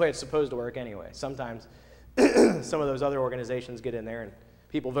 That's the way it's supposed to work anyway. Sometimes some of those other organizations get in there and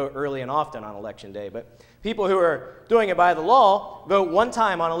people vote early and often on election day. But people who are doing it by the law vote one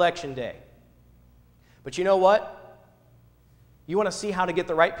time on election day. But you know what? You want to see how to get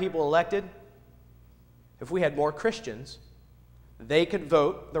the right people elected? If we had more Christians, they could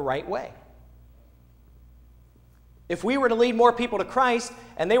vote the right way. If we were to lead more people to Christ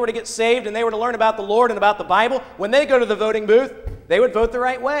and they were to get saved and they were to learn about the Lord and about the Bible, when they go to the voting booth, they would vote the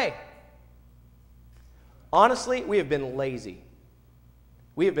right way. Honestly, we have been lazy.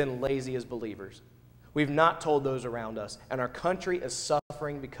 We have been lazy as believers. We've not told those around us, and our country is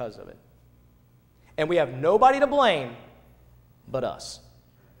suffering because of it. And we have nobody to blame but us.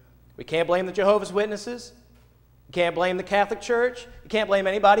 We can't blame the Jehovah's Witnesses. You can't blame the Catholic Church. You can't blame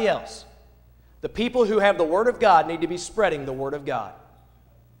anybody else. The people who have the Word of God need to be spreading the Word of God.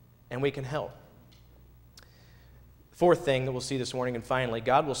 And we can help. Fourth thing that we'll see this morning, and finally,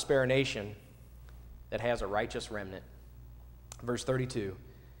 God will spare a nation that has a righteous remnant. Verse 32,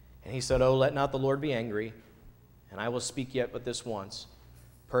 and he said, "Oh, let not the Lord be angry, and I will speak yet but this once.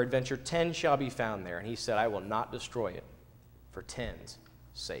 Peradventure 10 shall be found there." And he said, "I will not destroy it for 10's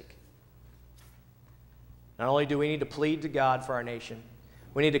sake." Not only do we need to plead to God for our nation,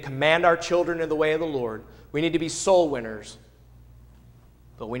 we need to command our children in the way of the Lord. We need to be soul winners.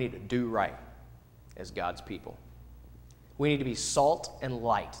 But we need to do right as God's people. We need to be salt and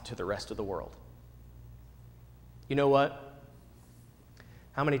light to the rest of the world. You know what?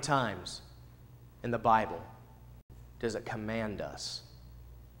 How many times in the Bible does it command us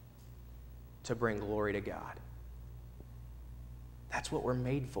to bring glory to God? That's what we're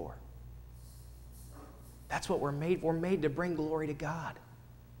made for. That's what we're made for. We're made to bring glory to God.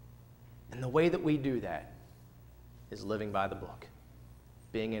 And the way that we do that is living by the book,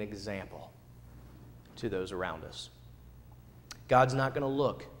 being an example to those around us. God's not going to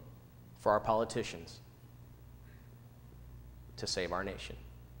look for our politicians to save our nation.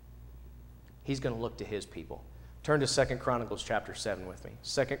 He's going to look to his people. Turn to 2 Chronicles chapter 7 with me.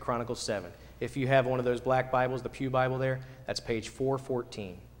 2 Chronicles 7. If you have one of those black Bibles, the Pew Bible there, that's page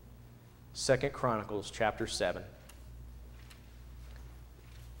 414. 2 Chronicles chapter 7.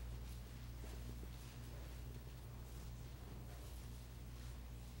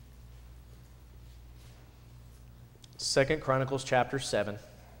 Second Chronicles chapter 7.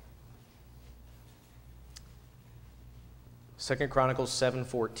 2 Chronicles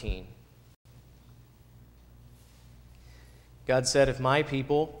 7:14. God said, "If my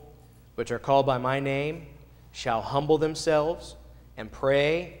people, which are called by my name, shall humble themselves and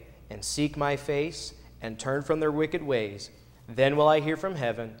pray and seek my face and turn from their wicked ways, then will I hear from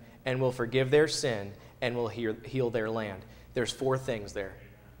heaven and will forgive their sin and will heal their land." There's four things there.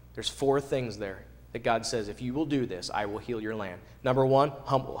 There's four things there that God says, if you will do this, I will heal your land. Number one,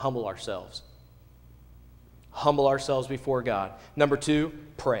 humble ourselves. Humble ourselves before God. Number two,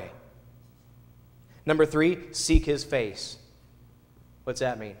 pray. Number three, seek his face. What's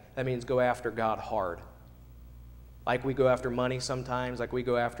that mean? That means go after God hard. Like we go after money sometimes, like we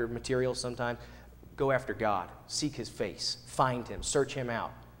go after material sometimes. Go after God. Seek his face. Find him. Search him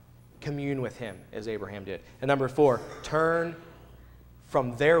out. Commune with him, as Abraham did. And number four, turn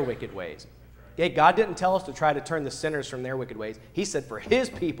from their wicked ways. Okay, God didn't tell us to try to turn the sinners from their wicked ways. He said for his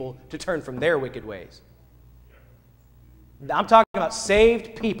people to turn from their wicked ways. I'm talking about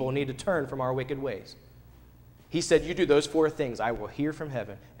saved people need to turn from our wicked ways. He said, you do those four things, I will hear from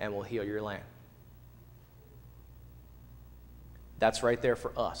heaven and will heal your land. That's right there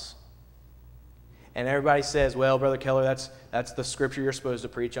for us. And everybody says, well, Brother Keller, that's the scripture you're supposed to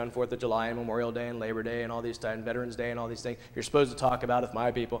preach on 4th of July and Memorial Day and Labor Day and all these times, Veterans Day and all these things. You're supposed to talk about if my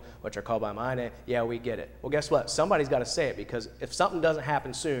people, which are called by my name. Yeah, we get it. Well, guess what? Somebody's got to say it, because if something doesn't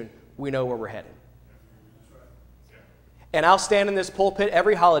happen soon, we know where we're headed. And I'll stand in this pulpit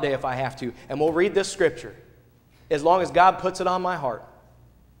every holiday if I have to, and we'll read this scripture as long as God puts it on my heart.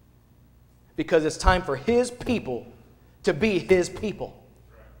 Because it's time for His people to be His people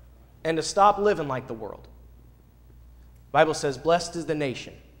and to stop living like the world. The Bible says, blessed is the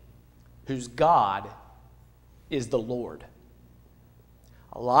nation whose God is the Lord.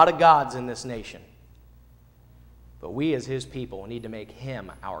 A lot of gods in this nation, but we as His people need to make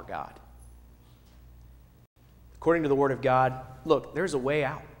Him our God. According to the Word of God, look, there's a way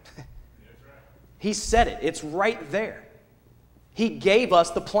out. He said it. It's right there. He gave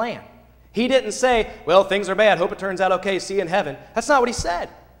us the plan. He didn't say, well, things are bad. Hope it turns out okay. See you in heaven. That's not what He said.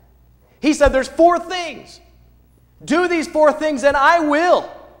 He said there's 4 things. Do these 4 things and I will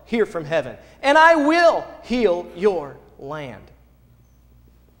hear from heaven. And I will heal your land.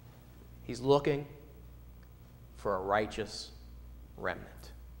 He's looking for a righteous remnant.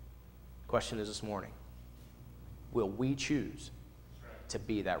 The question is this morning, will we choose to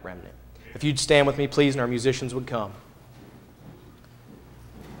be that remnant? If you'd stand with me, please, and our musicians would come.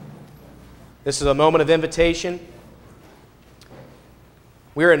 This is a moment of invitation.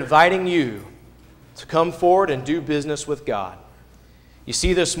 We're inviting you to come forward and do business with God. You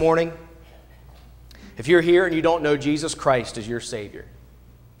see, this morning, if you're here and you don't know Jesus Christ as your Savior,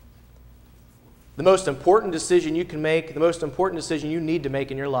 the most important decision you can make, the most important decision you need to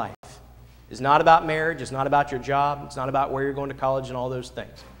make in your life is not about marriage, it's not about your job, it's not about where you're going to college and all those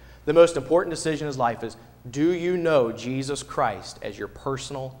things. The most important decision in life is, do you know Jesus Christ as your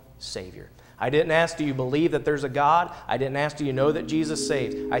personal Savior? I didn't ask, do you believe that there's a God? I didn't ask, do you know that Jesus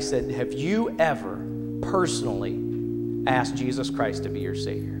saved? I said, have you ever personally asked Jesus Christ to be your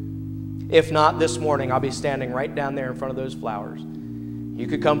Savior? If not, this morning I'll be standing right down there in front of those flowers. You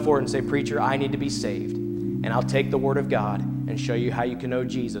could come forward and say, preacher, I need to be saved. And I'll take the Word of God and show you how you can know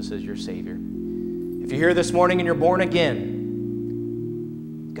Jesus as your Savior. If you're here this morning and you're born again,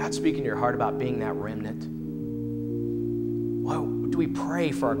 God's speaking to your heart about being that remnant. Well, do we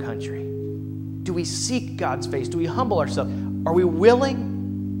pray for our country? Do we seek God's face? Do we humble ourselves? Are we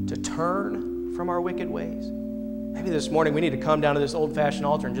willing to turn from our wicked ways? Maybe this morning we need to come down to this old-fashioned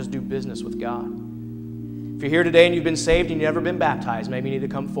altar and just do business with God. If you're here today and you've been saved and you've never been baptized, maybe you need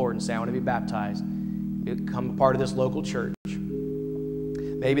to come forward and say, I want to be baptized. Become a part of this local church.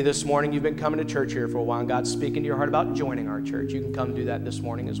 Maybe this morning you've been coming to church here for a while and God's speaking to your heart about joining our church. You can come do that this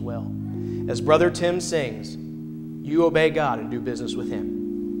morning as well. As Brother Tim sings, you obey God and do business with Him.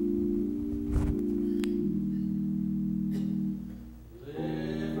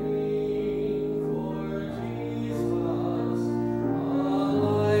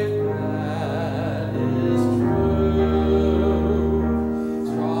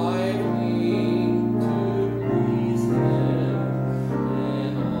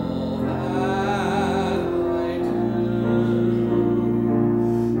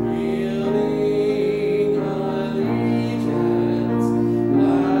 Allegiance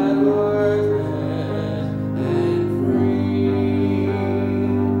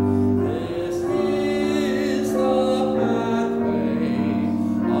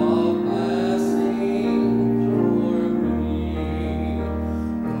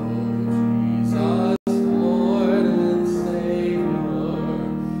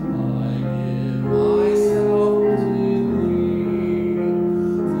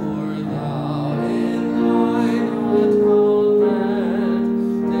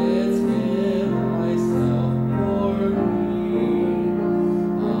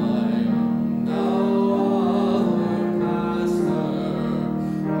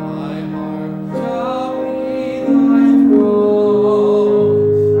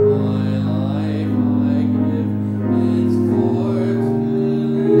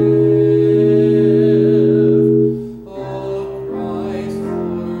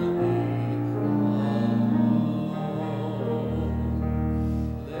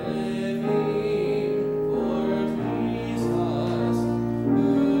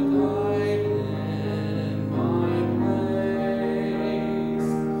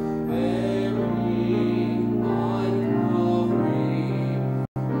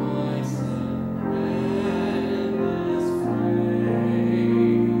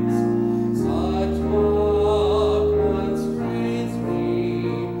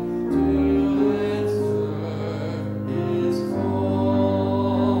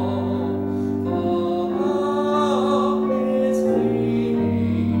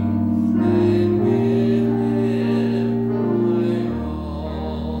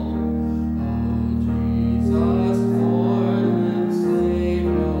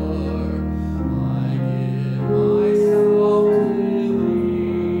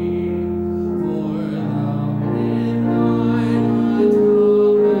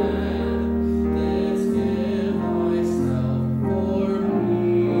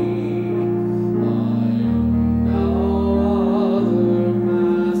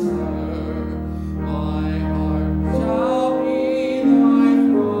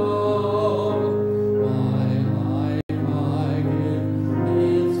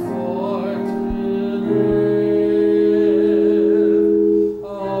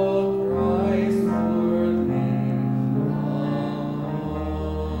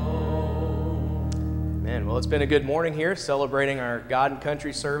been a good morning here celebrating our God and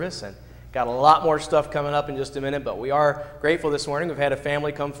Country service, and got a lot more stuff coming up in just a minute, but we are grateful this morning. We've had a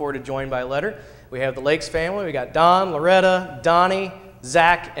family come forward to join by letter. We have the Lakes family. We got Don, Loretta, Donnie,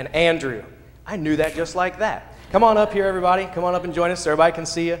 Zach, and Andrew. I knew that just like that. Come on up here, everybody. Come on up and join us so everybody can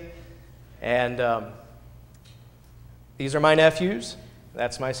see you. And these are my nephews.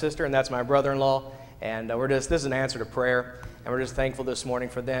 That's my sister, and that's my brother-in-law. And this is an answer to prayer, and we're just thankful this morning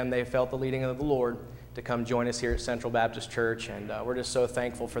for them. They felt the leading of the Lord to come join us here at Central Baptist Church, and we're just so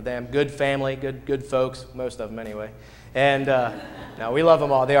thankful for them. Good family, good folks, most of them anyway. And no, we love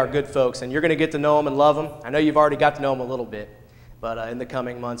them all. They are good folks, and you're going to get to know them and love them. I know you've already got to know them a little bit, but in the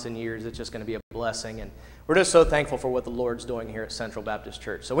coming months and years, it's just going to be a blessing. And we're just so thankful for what the Lord's doing here at Central Baptist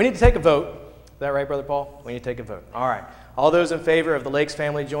Church. So we need to take a vote. Is that right, Brother Paul? We need to take a vote. All right. All those in favor of the Lakes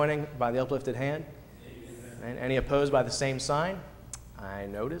family joining by the uplifted hand? Amen. Any opposed by the same sign? I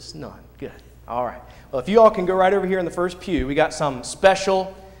notice none. Good. All right. Well, if you all can go right over here in the first pew, we got some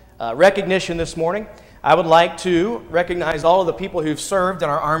special recognition this morning. I would like to recognize all of the people who've served in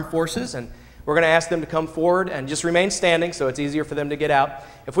our armed forces, and we're going to ask them to come forward and just remain standing so it's easier for them to get out.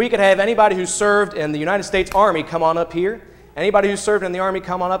 If we could have anybody who served in the United States Army come on up here. Anybody who served in the Army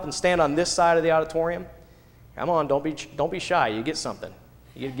come on up and stand on this side of the auditorium. Come on, don't be shy. You get something.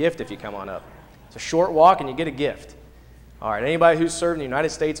 You get a gift if you come on up. It's a short walk and you get a gift. All right, anybody who's served in the United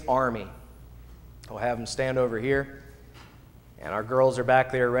States Army, we'll have them stand over here. And our girls are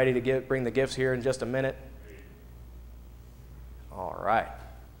back there ready to bring the gifts here in just a minute. All right.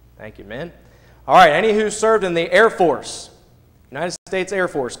 Thank you, men. All right, any who served in the Air Force, United States Air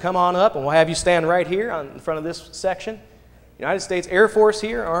Force, come on up, and we'll have you stand right here in front of this section. United States Air Force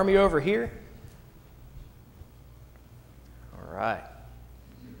here, Army over here. All right.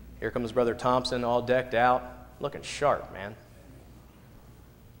 Here comes Brother Thompson, all decked out, looking sharp, man.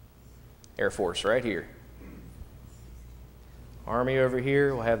 Air Force right here. Army over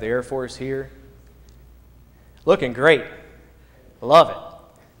here. We'll have the Air Force here. Looking great. Love it.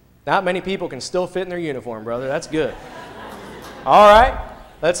 Not many people can still fit in their uniform, brother. That's good. All right.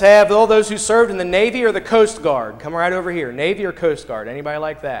 Let's have all those who served in the Navy or the Coast Guard. Come right over here. Navy or Coast Guard. Anybody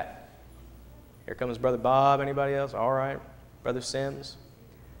like that? Here comes Brother Bob. Anybody else? All right. Brother Sims.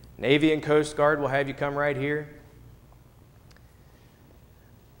 Navy and Coast Guard, we'll have you come right here.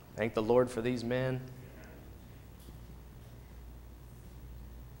 Thank the Lord for these men.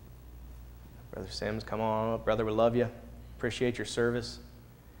 Brother Sims, come on up. Brother, we love you. Appreciate your service.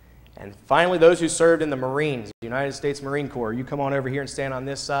 And finally, those who served in the Marines, the United States Marine Corps, you come on over here and stand on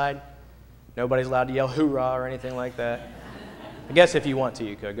this side. Nobody's allowed to yell hoorah or anything like that. I guess if you want to,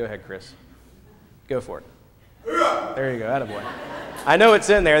 you could. Go ahead, Chris. Go for it. Hoorah! There you go. Attaboy. I know it's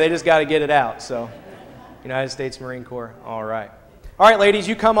in there. They just got to get it out. So, United States Marine Corps. All right. All right, ladies,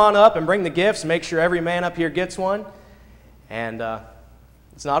 you come on up and bring the gifts. Make sure every man up here gets one. And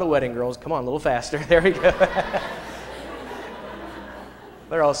it's not a wedding, girls. Come on, a little faster. There we go.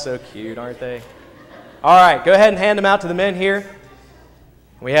 They're all so cute, aren't they? All right, go ahead and hand them out to the men here.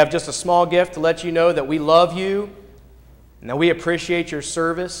 We have just a small gift to let you know that we love you and that we appreciate your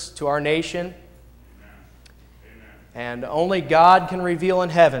service to our nation. And only God can reveal in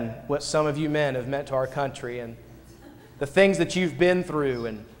heaven what some of you men have meant to our country and the things that you've been through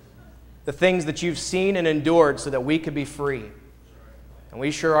and the things that you've seen and endured so that we could be free. And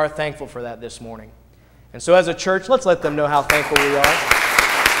we sure are thankful for that this morning. And so as a church, let's let them know how thankful we are.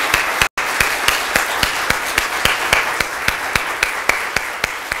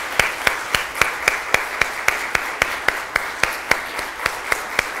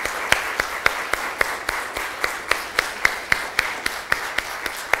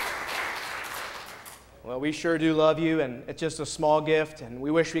 Well, we sure do love you, and it's just a small gift, and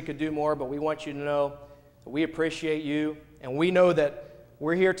we wish we could do more, but we want you to know that we appreciate you, and we know that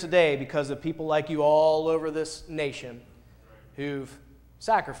we're here today because of people like you all over this nation who've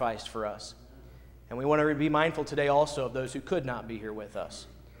sacrificed for us. And we want to be mindful today also of those who could not be here with us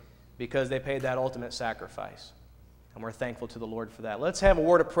because they paid that ultimate sacrifice. And we're thankful to the Lord for that. Let's have a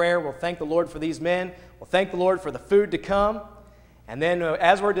word of prayer. We'll thank the Lord for these men. We'll thank the Lord for the food to come. And then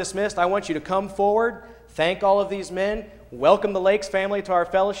as we're dismissed, I want you to come forward, thank all of these men, welcome the Lakes family to our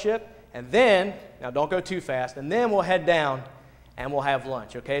fellowship, and then, now don't go too fast, and then we'll head down and we'll have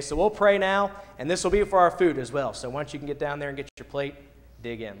lunch, okay? So we'll pray now, and this will be for our food as well. So once you can get down there and get your plate,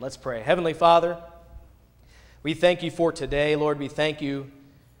 dig in. Let's pray. Heavenly Father, we thank you for today, Lord. We thank you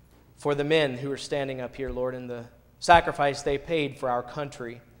for the men who are standing up here, Lord, and the sacrifice they paid for our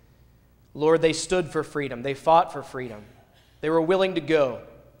country. Lord, they stood for freedom. They fought for freedom. They were willing to go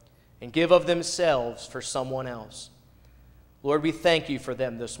and give of themselves for someone else. Lord, we thank you for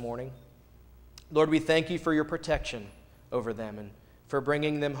them this morning. Lord, we thank you for your protection over them and for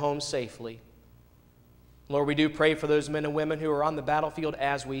bringing them home safely. Lord, we do pray for those men and women who are on the battlefield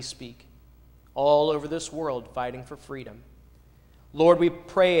as we speak, all over this world fighting for freedom. Lord, we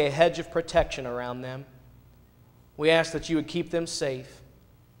pray a hedge of protection around them. We ask that you would keep them safe.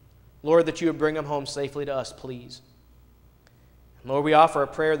 Lord, that you would bring them home safely to us, please. Lord, we offer a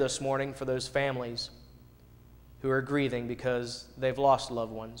prayer this morning for those families who are grieving because they've lost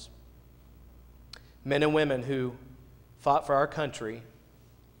loved ones. Men and women who fought for our country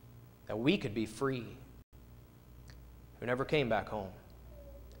that we could be free, who never came back home.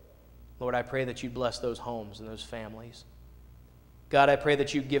 Lord, I pray that you bless those homes and those families. God, I pray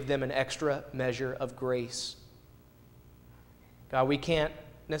that you give them an extra measure of grace. God, we can't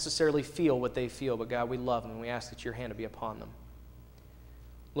necessarily feel what they feel, but God, we love them and we ask that your hand would be upon them.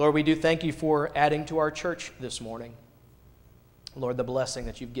 Lord, we do thank you for adding to our church this morning. Lord, the blessing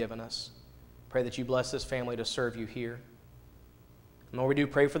that you've given us. Pray that you bless this family to serve you here. And Lord, we do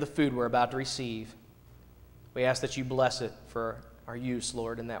pray for the food we're about to receive. We ask that you bless it for our use,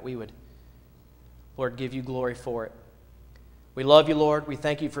 Lord, and that we would, Lord, give you glory for it. We love you, Lord. We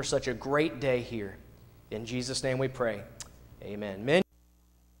thank you for such a great day here. In Jesus' name we pray. Amen. Men